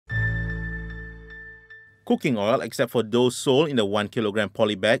Cooking oil, except for those sold in the 1 kilogram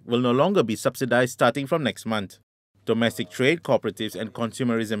poly bag, will no longer be subsidized starting from next month. Domestic Trade, Cooperatives and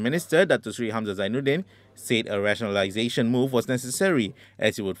Consumerism Minister Datuk Seri Hamzah Zainuddin said a rationalisation move was necessary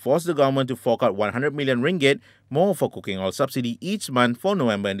as it would force the government to fork out 100 million ringgit more for cooking oil subsidy each month for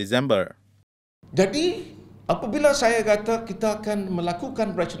November and December. Jadi, apabila saya kata kita akan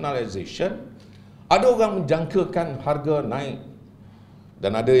melakukan rationalisation, ada orang menjangkakan harga naik.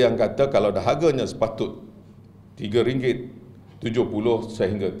 Dan ada yang kata kalau dah harganya sepatut RM3.70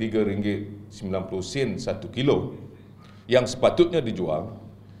 sehingga RM3.90 1 kilo yang sepatutnya dijual,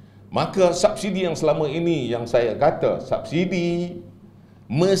 maka subsidi yang selama ini yang saya kata subsidi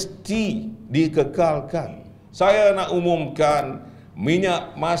mesti dikekalkan. Saya nak umumkan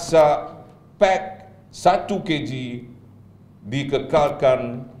minyak masak pack 1 kg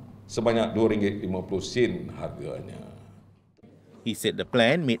dikekalkan sebanyak RM2.50 harganya. He said the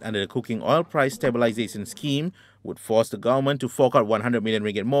plan made under the Cooking Oil Price Stabilisation Scheme would force the government to fork out 100 million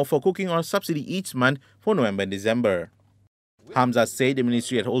ringgit more for cooking oil subsidy each month for November and December. Hamzah said the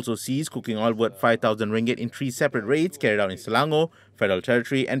ministry had also seized cooking oil worth 5,000 ringgit in 3 separate raids carried out in Selangor, Federal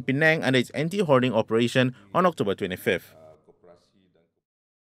Territory and Penang under its anti-hoarding operation on October 25th.